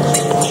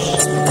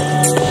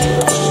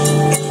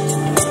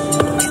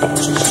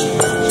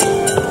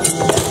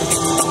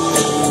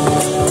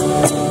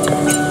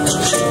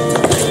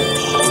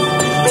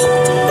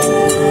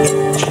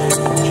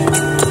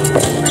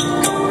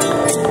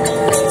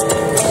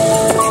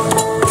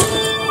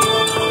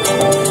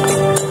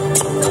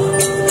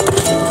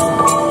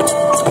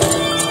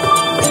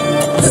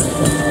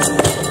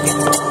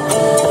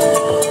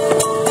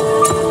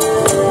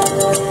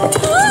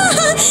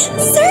 Ah,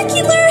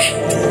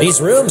 circular! These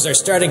rooms are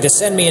starting to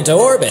send me into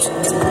orbit.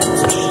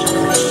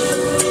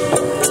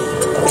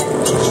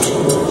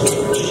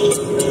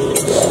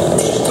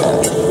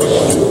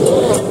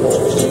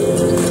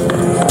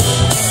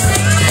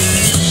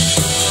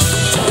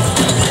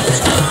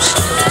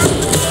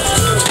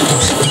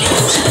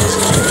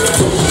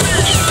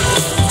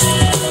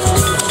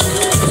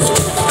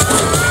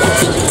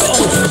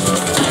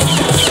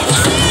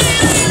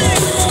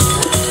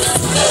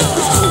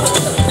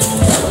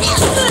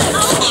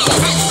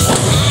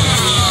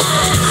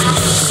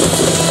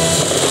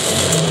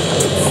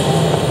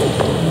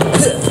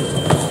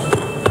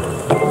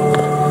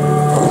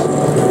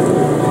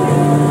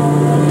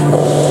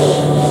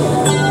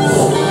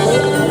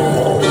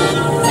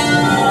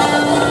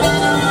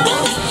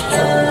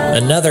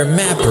 Another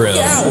map room.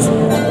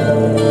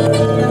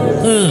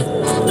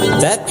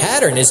 That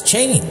pattern has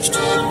changed.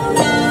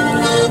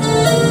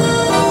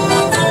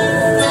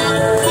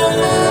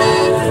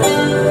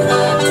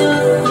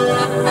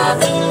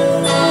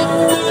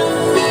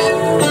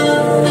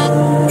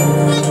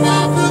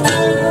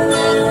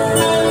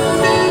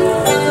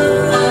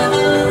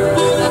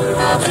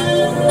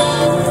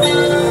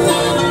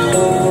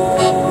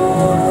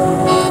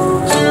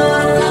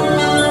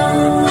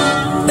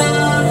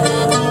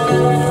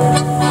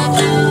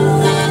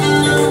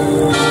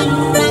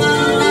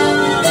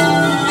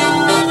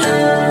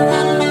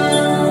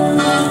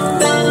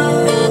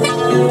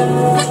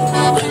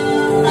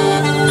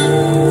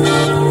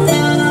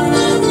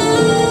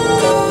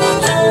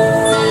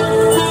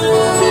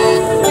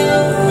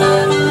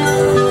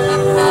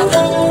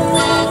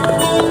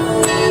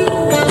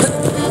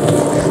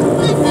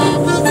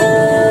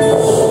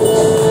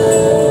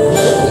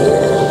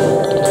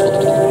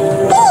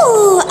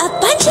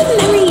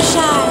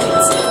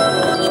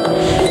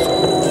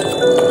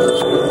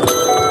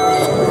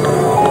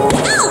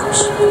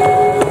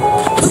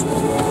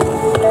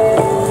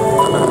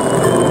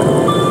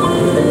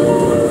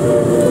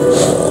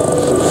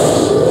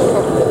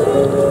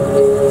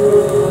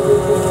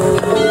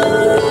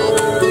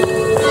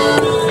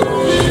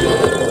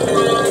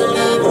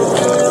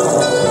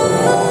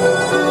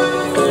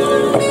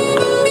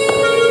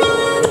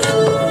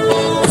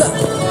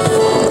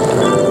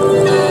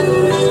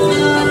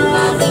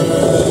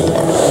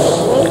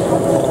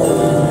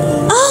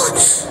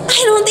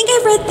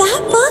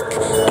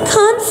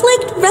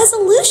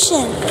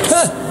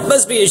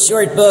 be a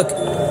short book.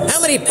 How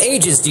many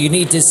pages do you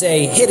need to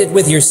say, hit it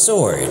with your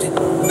sword?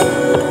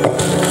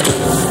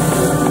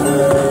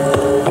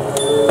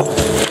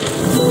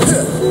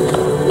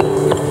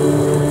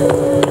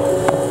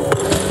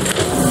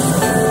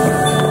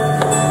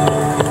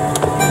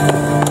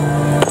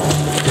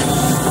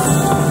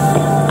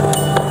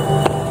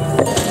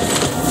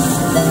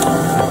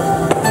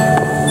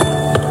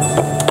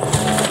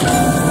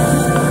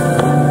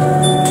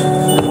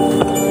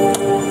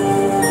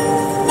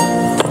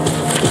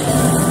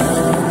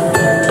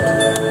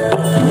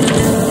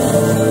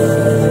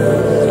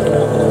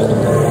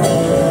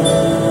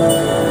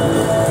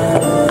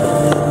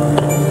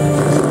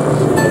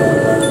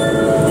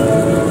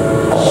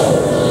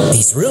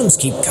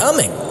 Keep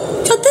coming.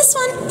 But this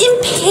one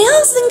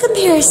impales in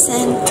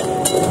comparison.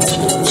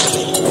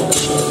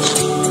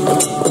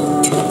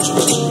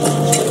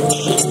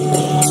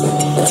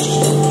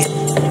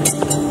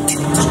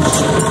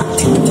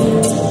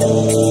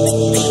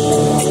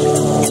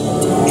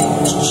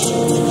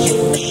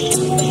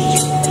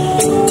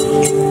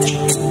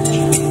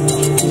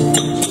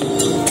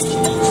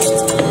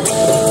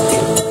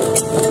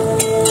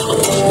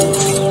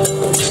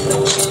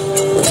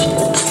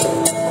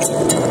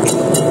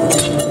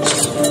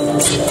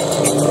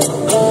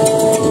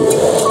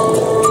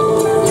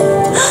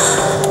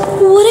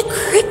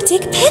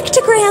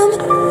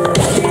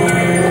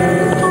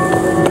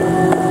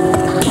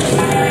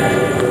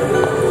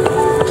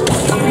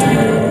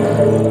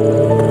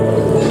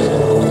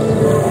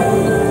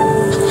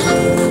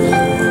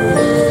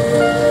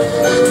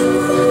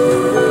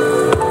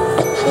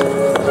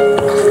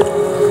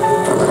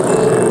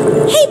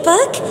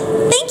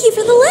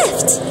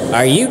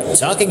 Are you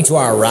talking to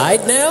our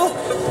ride now?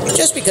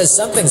 Just because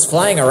something's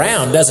flying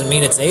around doesn't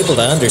mean it's able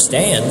to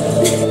understand.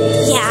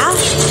 Yeah,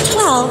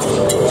 well,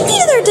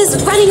 neither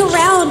does running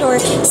around or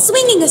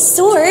swinging a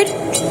sword.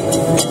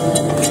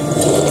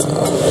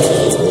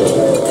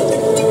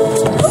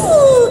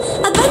 Ooh,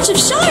 a bunch of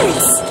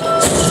shards.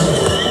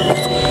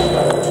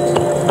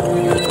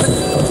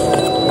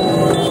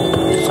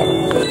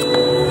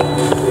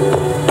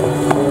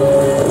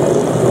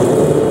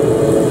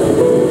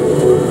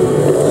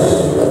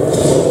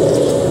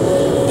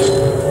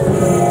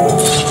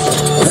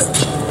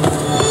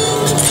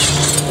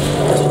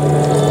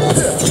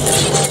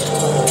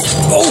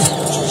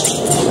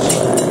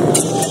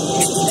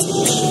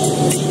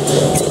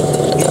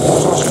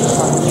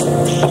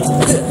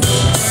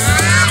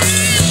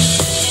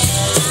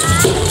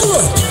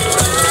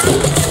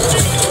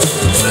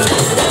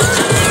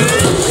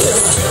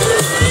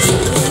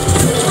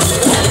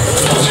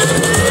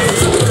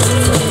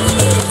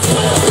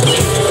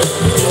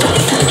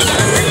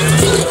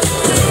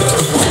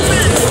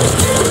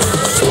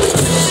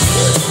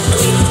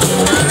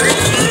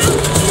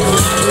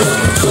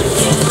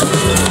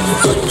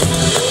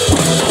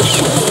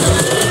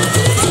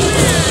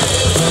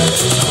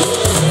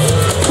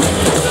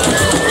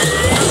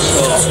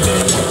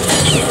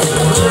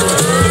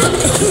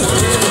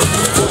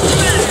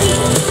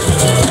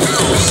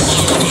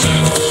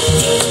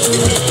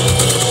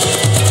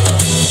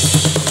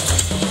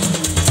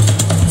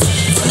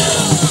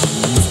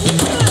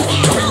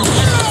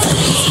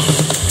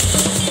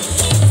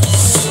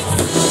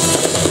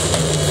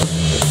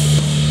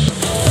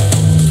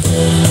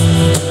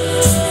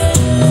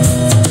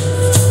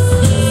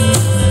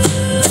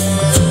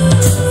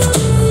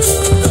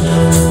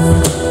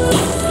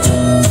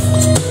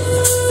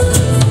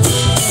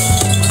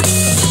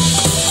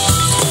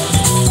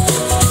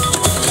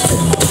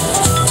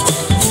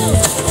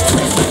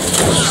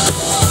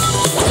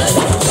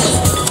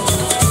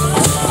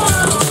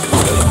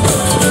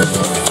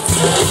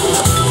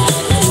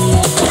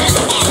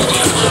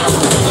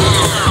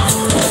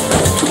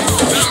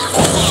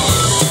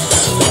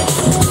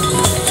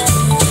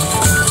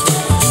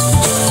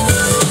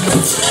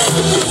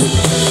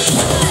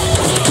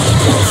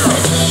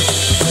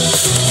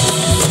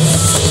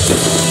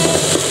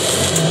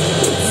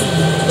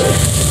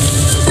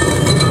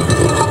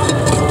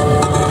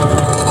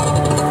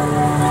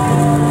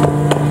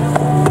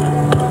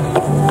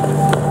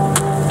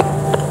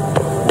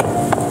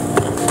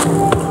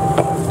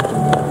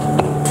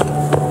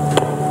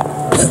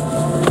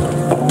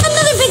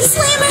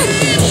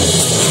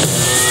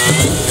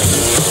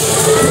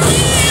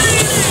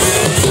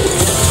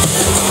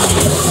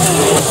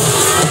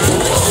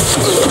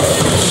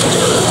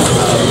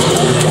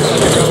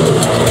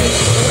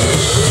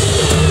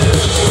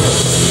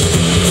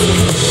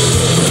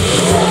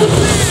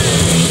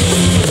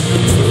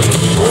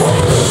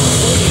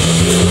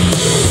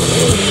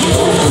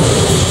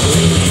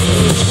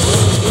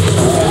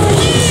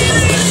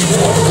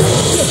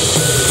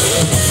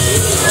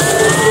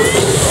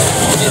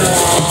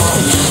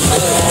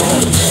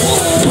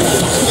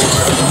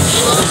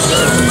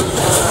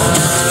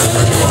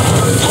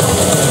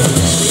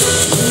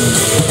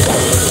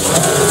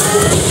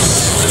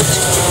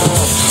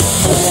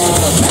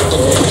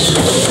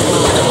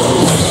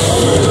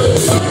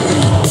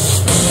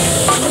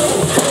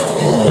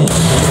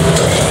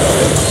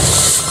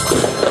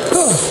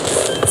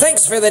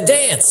 the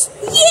dance.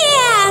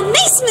 Yeah!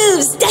 Nice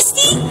moves,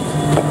 Dusty!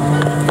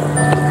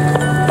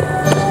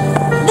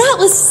 That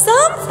was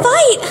some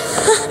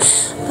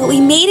fight! But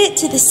we made it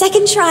to the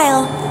second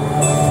trial.